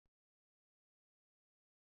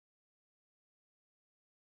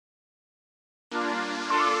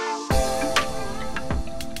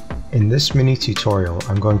In this mini tutorial,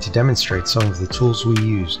 I'm going to demonstrate some of the tools we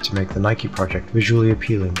use to make the Nike project visually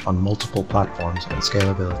appealing on multiple platforms and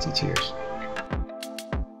scalability tiers.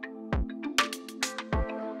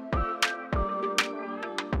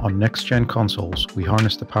 On next-gen consoles, we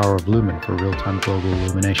harness the power of Lumen for real-time global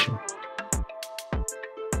illumination.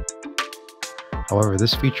 However,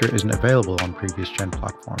 this feature isn't available on previous-gen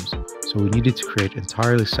platforms, so we needed to create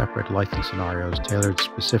entirely separate lighting scenarios tailored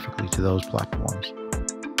specifically to those platforms.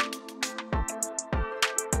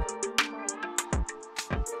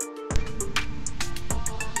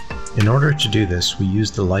 In order to do this, we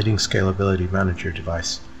use the Lighting Scalability Manager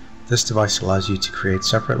device. This device allows you to create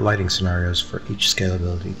separate lighting scenarios for each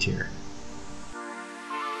scalability tier.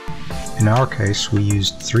 In our case, we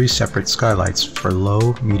used 3 separate skylights for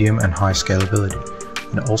low, medium, and high scalability,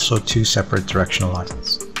 and also 2 separate directional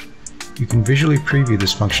lights. You can visually preview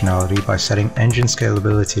this functionality by setting engine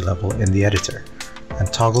scalability level in the editor,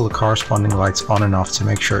 and toggle the corresponding lights on and off to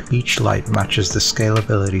make sure each light matches the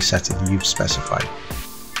scalability setting you've specified.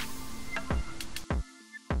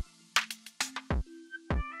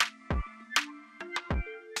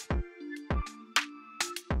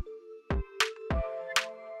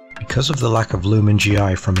 Because of the lack of lumen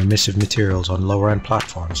GI from emissive materials on lower-end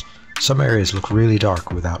platforms, some areas look really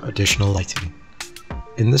dark without additional lighting.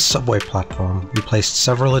 In this subway platform, we placed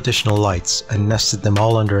several additional lights and nested them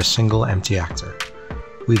all under a single empty actor.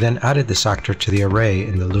 We then added this actor to the array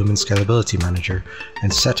in the Lumen Scalability Manager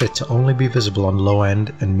and set it to only be visible on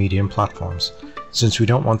low-end and medium platforms, since we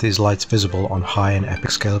don't want these lights visible on high and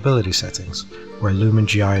epic scalability settings, where lumen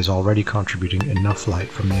GI is already contributing enough light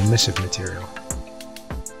from the emissive material.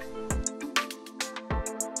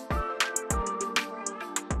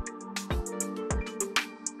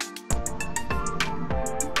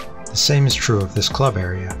 The same is true of this club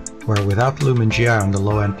area, where without lumen GI on the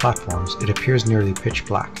low-end platforms, it appears nearly pitch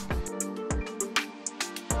black.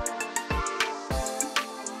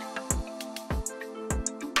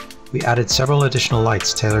 We added several additional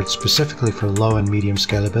lights tailored specifically for low and medium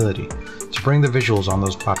scalability, to bring the visuals on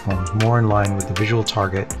those platforms more in line with the visual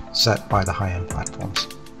target set by the high-end platforms.